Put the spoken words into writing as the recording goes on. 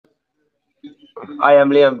I am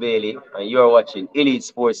Liam Bailey, and you are watching Elite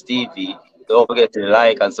Sports TV. Don't forget to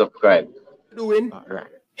like and subscribe. Doing?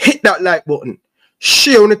 Hit that like button.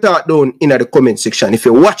 Share on the thought down in the comment section. If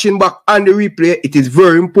you're watching back on the replay, it is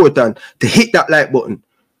very important to hit that like button.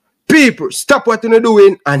 People, stop what you're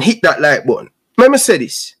doing and hit that like button. Let me say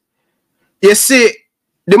this. You see,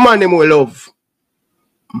 the man them will love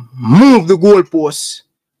move the goalposts.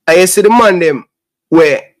 And you see the man them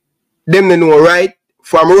where them they know right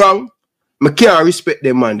from wrong. I can't respect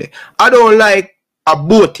them man there. I don't like a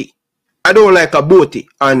boaty. I don't like a boaty.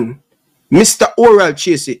 And Mr. Oral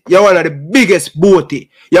Tracey, you're one of the biggest boaty.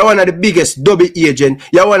 You're one of the biggest double agent.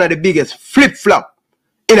 You're one of the biggest flip-flop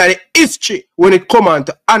in the history when it comes on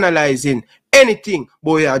to analyzing anything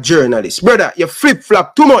but you're a journalist. Brother, you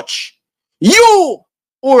flip-flop too much. You,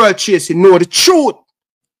 Oral Tracey, know the truth.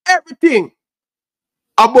 Everything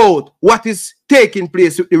about what is taking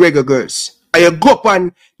place with the Reggae Girlz. And you go up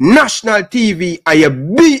on national TV and you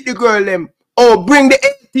beat the girl them. Oh, bring the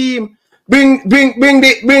A team. Bring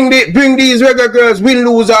these Reggae Girlz. Win,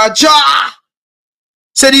 lose or draw.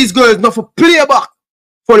 Say these girls not for playback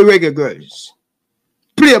for the Reggae Girlz.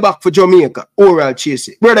 Playback for Jamaica. Oral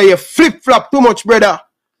Tracey. Brother, you flip-flop too much, brother.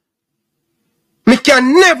 Me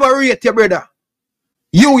can never rate you, brother.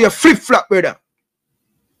 You flip-flop, brother.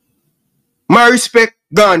 My respect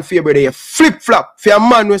gone for you, brother. You flip-flop for a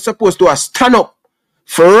man who's supposed to stand up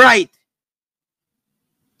for right.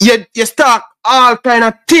 You start all kind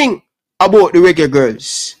of thing about the Reggae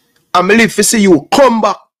Girlz. I'm believe to see you come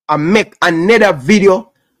back and make another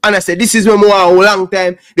video. And I said, this is when we want a long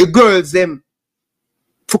time. The girls them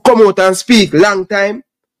to come out and speak long time.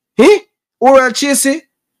 Eh? Oral Tracey?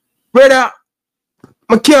 Brother,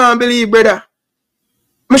 I can't believe, brother.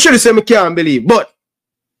 I should say I can't believe, but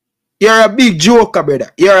you're a big joker,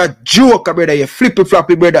 brother. You're a joker, brother. You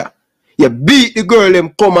flippy-floppy, brother. You beat the girl,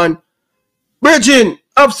 them come on. Bridging,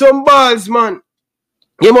 have some balls, man.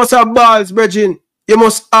 You must have balls, Bridging. You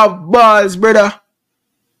must have balls, brother.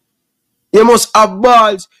 You must have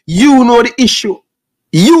balls. You know the issue.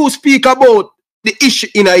 You speak about the issue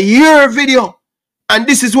in a year video. And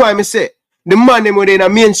this is why I say, the man them in a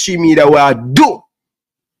mainstream media will do.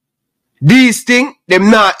 These things,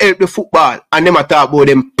 them not help the football. And them talk about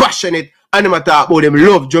them passionate. And them talk about them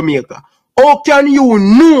love Jamaica. How can you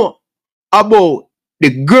know about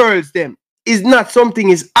the girls them? Is not something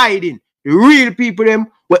is hiding. The real people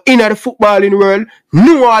them were in the footballing world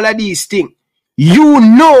know all of these things. You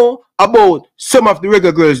know about some of the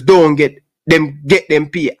Reggae Girlz don't get them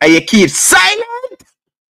pay. And you keep silent.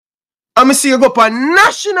 I'm see you go up on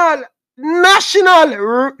national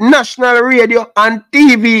radio and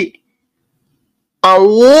TV and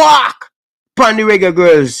walk upon the Reggae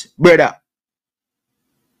Girlz, brother.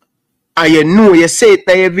 And you know, you say it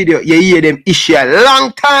in your video, you hear them issue a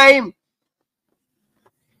long time.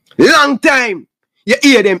 Long time. You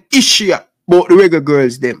hear them issue about the Reggae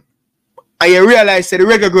Girlz them. And you realize that the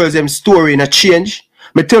Reggae Girlz them story in a change.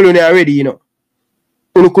 I tell you already, you know.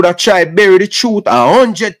 You could have tried bury the truth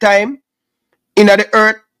 100 times in the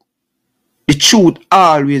earth. The truth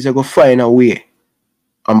always go find a way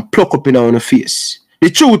and pluck up in our face.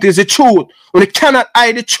 The truth is the truth. You cannot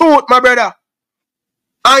hide the truth, my brother.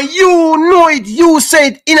 And you know it. You say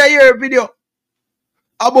it in your video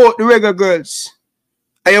about the Reggae Girlz.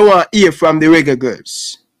 And you want to hear from the Reggae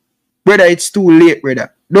Girlz. Brother, it's too late,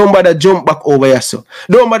 brother. Don't bother jump back over here, so.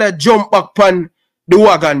 Don't bother jump back on the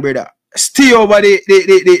wagon, brother. Stay over the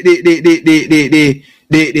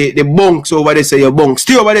bunks over there, say your bunks.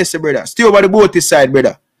 Stay over there, say, brother. Stay over the boaty side,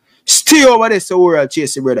 brother. Stay over there, say, Oral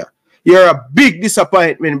Tracey, brother. You're a big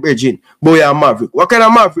disappointment, Bridging. Boy, you're a maverick. What kind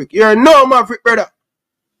of maverick? You're no maverick, brother.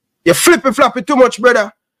 You flippy-floppy too much,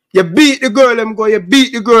 brother. You beat the girl, them go. You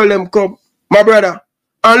beat the girl, them come. My brother.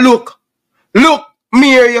 And look, me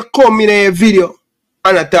here you come in a video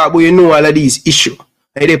and I talk about you know all of these issues.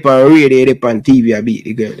 I dip on radio, I dip on TV, I beat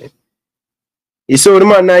the girl. You saw the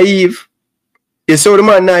man naive. You saw the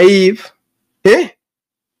man naive. Eh?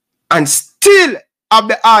 And still have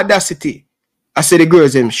the audacity. I say the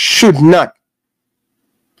girls them should not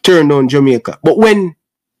turn down Jamaica. But when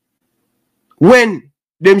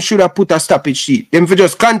them should have put a stoppage sheet, them for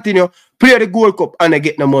just continue, play the Gold Cup and I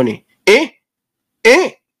get no money.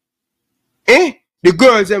 The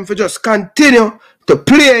girls them for just continue to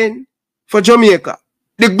playing for Jamaica.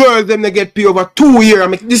 The girls them they get paid over 2 years. I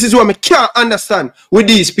mean, this is what I can't understand with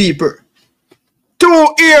these people.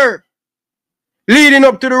 2 years leading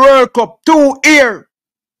up to the World Cup. 2 years.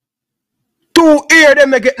 2 years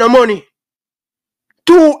them they get no money.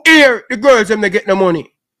 2 years the girls them they get no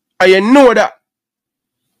money. And you know that.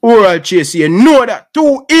 Oral Tracey, you know that.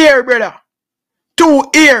 2 years, brother.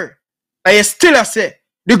 2 years. And you still say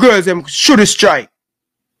the girls them should strike.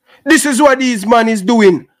 This is what these man is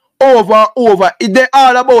doing over and over. It's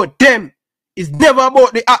all about them. It's never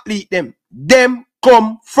about the athlete them. Them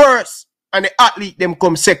come first and the athlete them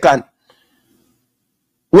come second.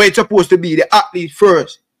 Where it's supposed to be the athlete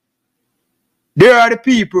first. There are the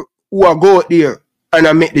people who are go out there and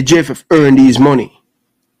I make the JFF earn these money.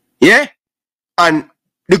 Yeah? And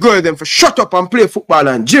the girls them for shut up and play football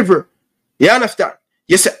and jibber. You understand?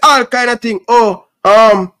 You say all kind of thing. Oh,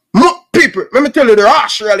 people, let me tell you the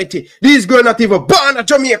harsh reality. These girls not even born in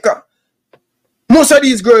Jamaica. Most of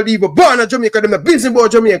these girls even born in Jamaica. Them not business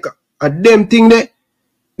about Jamaica. And them thing there,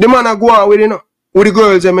 the man are go on with, you know, with the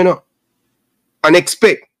girls them, you know. And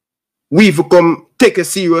expect we to come take it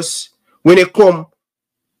serious when they come.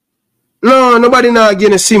 No, nobody now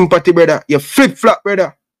getting sympathy, brother. You flip-flop,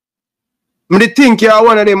 brother. I think you're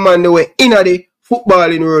one of them man the way in the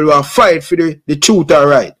footballing world who fight for the truth and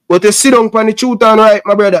right. But you sit down for the truth and right,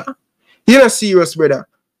 my brother. You're not serious, brother.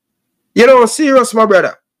 You don't serious, my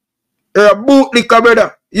brother. You're a bootlicker,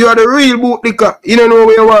 brother. You are the real bootlicker. You don't know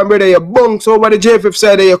where you want, brother. You bounce over the JFF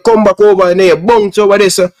side, you come back over and then you bounce over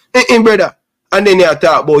this, brother. And then you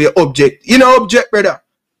talk about your object. You know object, brother.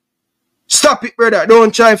 Stop it, brother.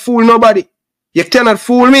 Don't try to fool nobody. You cannot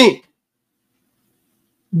fool me.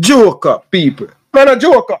 Joker, people. Man, a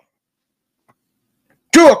joker.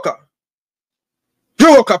 Joker.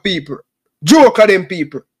 Joker, people. Joker, them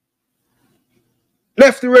people.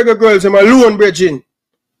 Left the Reggae Girlz them alone, bridging.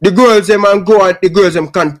 The girls them and go and the girls them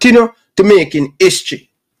continue to making history.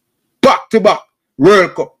 Back to back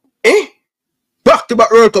World Cup. Back to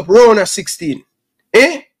back World Cup round of 16.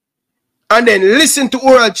 And then listen to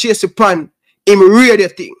Oral Chase upon him radio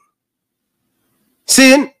thing.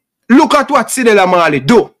 Seeing, look at what Sidela Marley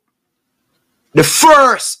do. The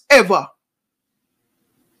first ever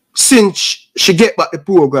since she get back the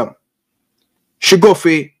program. She go for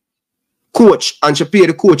coach and she pay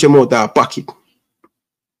the coach amount of her pocket.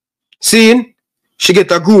 Seeing, she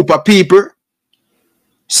get a group of people,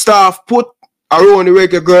 staff put around the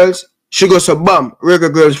Reggae Girlz. She goes to BAM, Reggae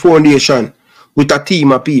Girlz Foundation, with a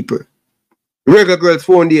team of people. Reggae Girlz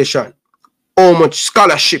Foundation. How much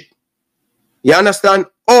scholarship? You understand?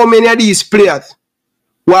 How many of these players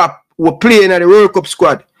were playing at the World Cup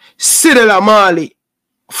squad? Sidela Marley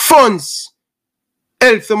funds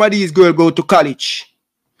help some of these girls go to college.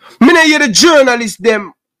 Me not hear the journalists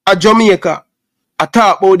them at Jamaica I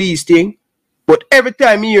talk about these things, but every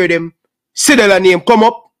time you hear them, Sidela name come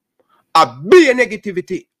up, a big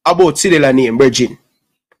negativity about Sidela name, Virgin.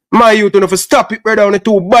 My youth don't have to stop it, brother, on the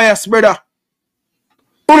too biased, brother.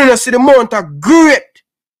 You don't see the amount of great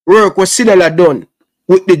work what Sidela done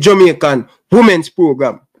with the Jamaican women's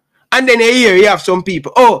program. And then here you have some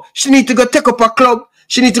people, oh, she need to go take up a club.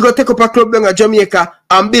 She need to go take up a club down at Jamaica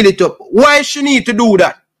and build it up. Why she need to do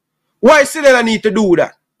that? Why Sidela need to do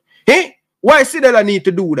that? Why Sidela need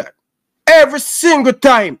to do that? Every single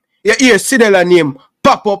time you hear Sidela name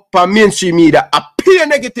pop up on mainstream media, appear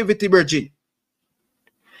negativity, Virgin.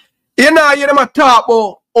 You know, you never talk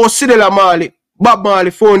about Sidela Marley, Bob Marley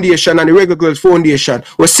Foundation and the Reggae Girlz Foundation,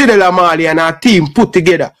 where Sidela Marley and her team put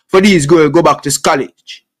together for these girls go back to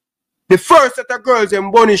college. The first set of girls in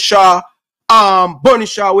Bonnie Shaw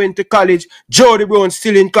went to college, Jody Brown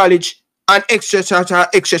still in college, and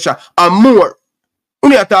etc. and more.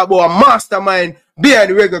 When you talk about a mastermind behind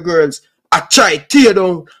the Reggae Girlz, I try tear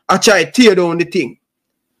down the thing.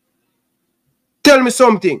 Tell me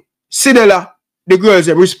something. Sidela, the girls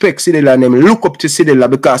them respect Sidela and them look up to Sidela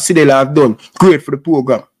because Sidela have done great for the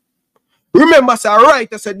program. Remember, sir,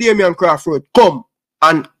 right as Damian Crawford come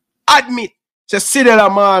and admit say Sidela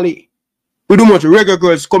Marley we do much Reggae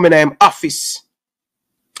Girlz coming in him office.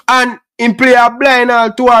 And him play a blind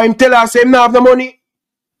all to her, him tell her say him not have the money.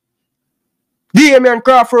 Damian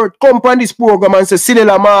Crawford come on this program and say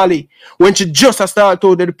Sidela Marley, when she just started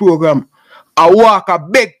out the program, I walk a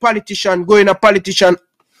big politician, go in a politician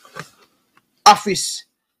office.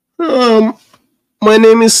 My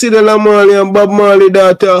name is Sidela Marley and Bob Marley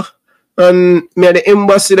daughter, and me are the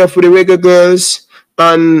ambassador for the Reggae Girlz,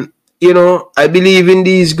 and you know, I believe in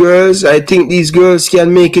these girls. I think these girls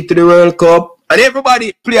can make it to the World Cup. And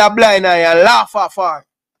everybody play a blind eye and laugh off her.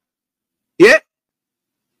 Yeah?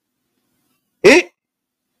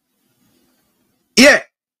 Yeah.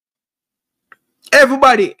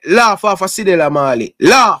 Everybody laugh off of Sidela Marley.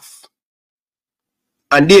 Laugh.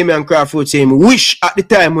 And Damian Crawford say him wish at the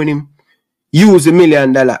time when him use $1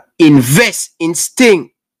 million, invest in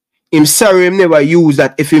Sting. Him sorry him never use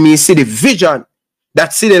that if he see the vision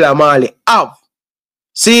that Sidela Marley have.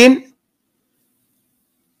 Seeing?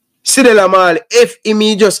 Sidela Marley, if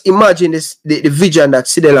me just imagine this, the vision that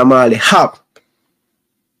Sidela Marley have,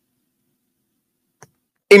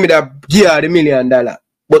 he would have give her the $1 million.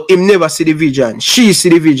 But him never see the vision. She see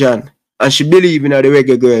the vision. And she believe in the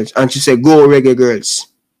Reggae Girlz. And she said, go Reggae Girlz.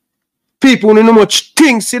 People don't know much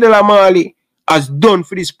things Sidela Marley has done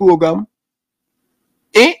for this program.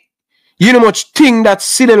 Eh? You know much thing that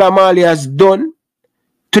Sidela Marley has done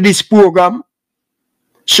to this program.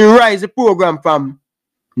 She rise the program from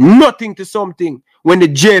nothing to something when the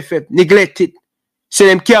JFF neglect it. Say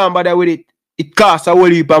them can't bother with it. It costs a whole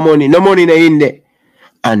heap of money. No money in there.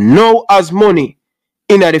 And now as money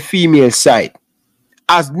in the female side.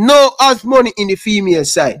 As money in the female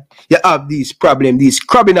side, you have these problems, this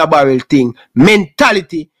crab in a barrel thing,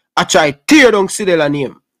 mentality. I try tear down Sidela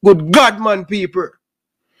name. Good God, man, people.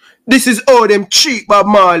 This is all them cheap Bob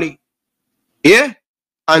Marley. Yeah?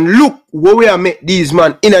 And look where we have met these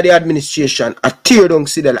man in the administration. I tear down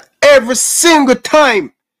Sidela. Every single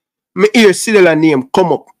time me hear Sidela name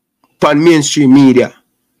come up on mainstream media.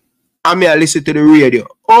 I may listen to the radio.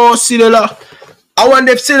 Oh, Sidela. I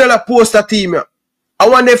wonder if Sidela post a team. I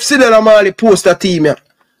wonder if Sidela Marley post a team.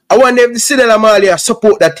 I wonder if the Sidela Marley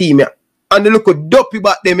support that team. And they look at dopey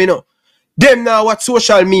back them, you know. Them now what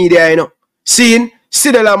social media, you know. Seeing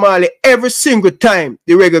Sidela Marley every single time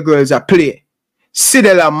the Reggae Girlz are play.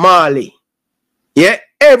 Sidela Marley. Yeah,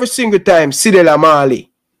 every single time Sidela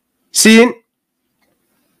Marley. Seeing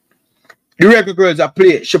the Reggae Girlz are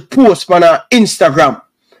play. She post on her Instagram.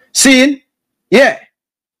 Seeing? Yeah.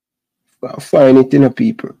 I'll find it in the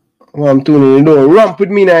people. I'm telling you, don't ramp with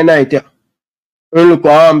me night, yeah. And look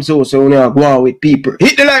at arms so when you go on with people.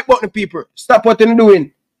 Hit the like button, people. Stop what you're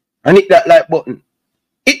doing. And hit that like button.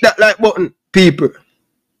 Hit that like button, people.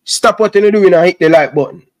 Stop what you're doing and hit the like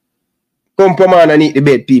button. Come from on and hit the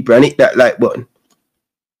bed, people, and hit that like button.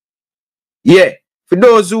 Yeah. For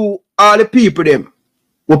those who are the people, them,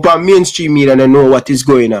 who on mainstream media and know what is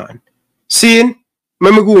going on. Seeing?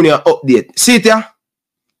 Let me go on your update. See it here?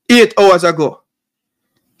 8 hours ago.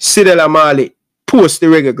 Sidela Marley post the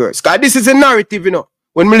Reggae Girlz. Because this is a narrative, you know.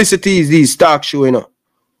 When we listen to these talk show, you know.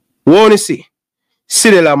 We want to see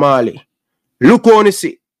Sidela Marley. Look what you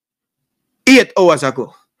see. 8 hours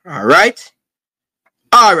ago. Alright?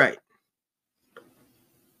 Alright.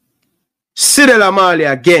 Sidela Marley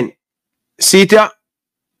again. See it here?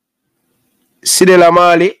 Sidela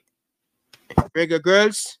Marley. Reggae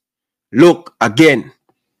Girlz. Look again.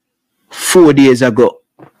 4 days ago.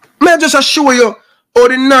 May I just show you all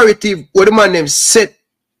the narrative where the man them set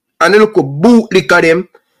and they look a bootlick at them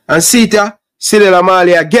and see it here, Sidela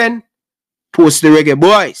Marley again, post the Reggae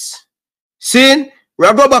Boys. See? We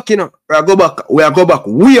are go back, you know. We are go back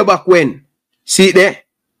way back when. See it there?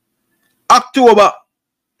 October.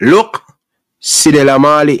 Look, Sidela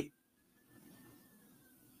Marley.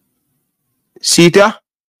 See it here?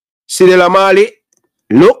 Sidela Marley.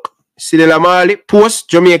 Look, Sidela Marley post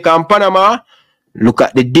Jamaica and Panama. Look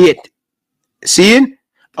at the date. Seeing?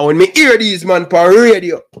 And when me hear these man on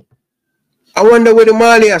radio, I wonder what the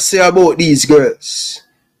Marley say about these girls.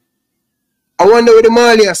 I wonder what the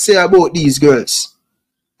Marley say about these girls.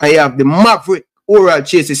 I have the maverick oral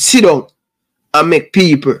chase sit down and make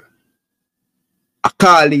people a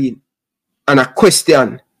call in and a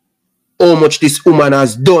question how much this woman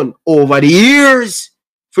has done over the years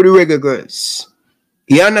for the Reggae Girlz.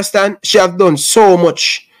 You understand? She have done so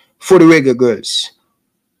much for the Reggae Girlz.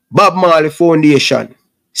 Bob Marley Foundation.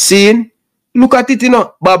 Seeing? Look at it, you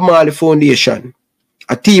know. Bob Marley Foundation.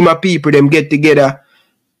 A team of people, them get together.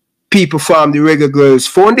 People form the Reggae Girlz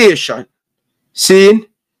Foundation. Seeing?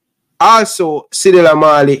 Also, Sidela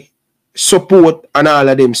Marley support and all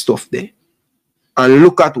of them stuff there. And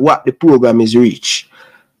look at what the program is reach.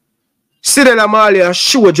 Sidela Marley has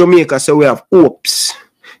show Jamaica so we have hopes.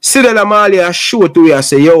 Sidela Marley has show to we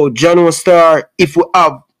say, yo, John Star, if we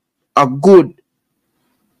have a good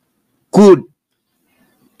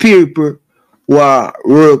people who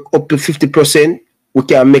work up to 50%, we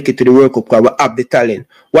can make it to the World Cup because we have the talent.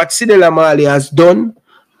 What Sidela Marley has done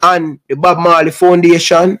and the Bob Marley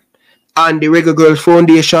Foundation and the Reggae Girlz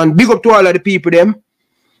Foundation, big up to all of the people them.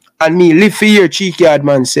 And me live for year cheeky hard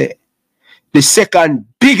man say, the second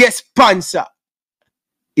biggest sponsor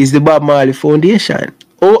is the Bob Marley Foundation.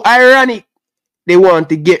 Oh, ironic, they want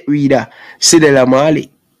to get rid of Sidela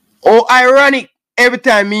Marley. Oh, ironic, every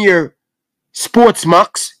time you hear Sports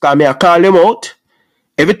Max, because I call them out.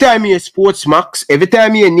 Every time you hear Sports Max, every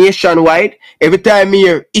time you hear Nationwide, every time you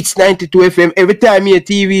hear It's 92 FM, every time you hear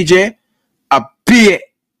TVJ, I pay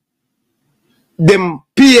them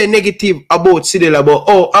pay negative about Sidela,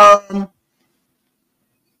 about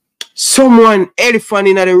someone elephant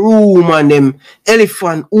in the room and them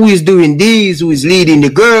elephant who is doing this, who is leading the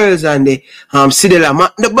girls and the Sidela.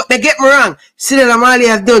 But they get me wrong. Sidela Mali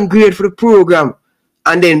has done great for the program.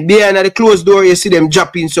 And then behind the closed door, you see them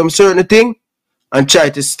dropping some certain thing and try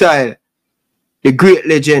to style the great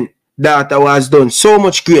legend that was done so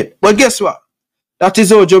much great. But guess what? That is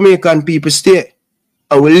how Jamaican people stay.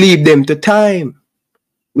 And we leave them to time.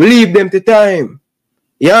 We leave them to time.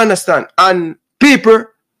 You understand? And people,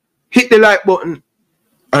 hit the like button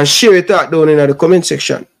and share it out down in the comment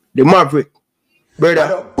section. The Maverick.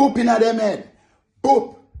 Brother. Boop in them head.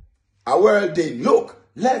 Boop. A world day. Look.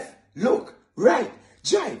 Left. Look. Right.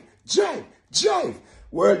 Drive. Drive. Drive.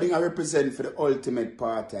 Worlding I represent for the ultimate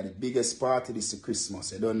party. The biggest party this is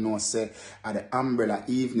Christmas. I don't know, say, at the Umbrella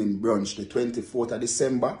Evening Brunch, the 24th of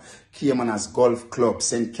December, Cayman's Golf Club,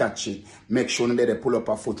 St. Catchy. Make sure that they pull up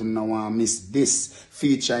a foot and no one miss this.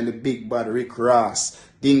 Featuring the big bad Rick Ross,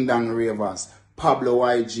 Ding Dong Ravers, Pablo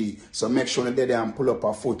YG. So make sure that they and pull up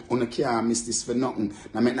a foot. You can't miss this for nothing.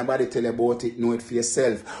 Now make nobody tell you about it. Know it for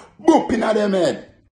yourself. Boop in them head.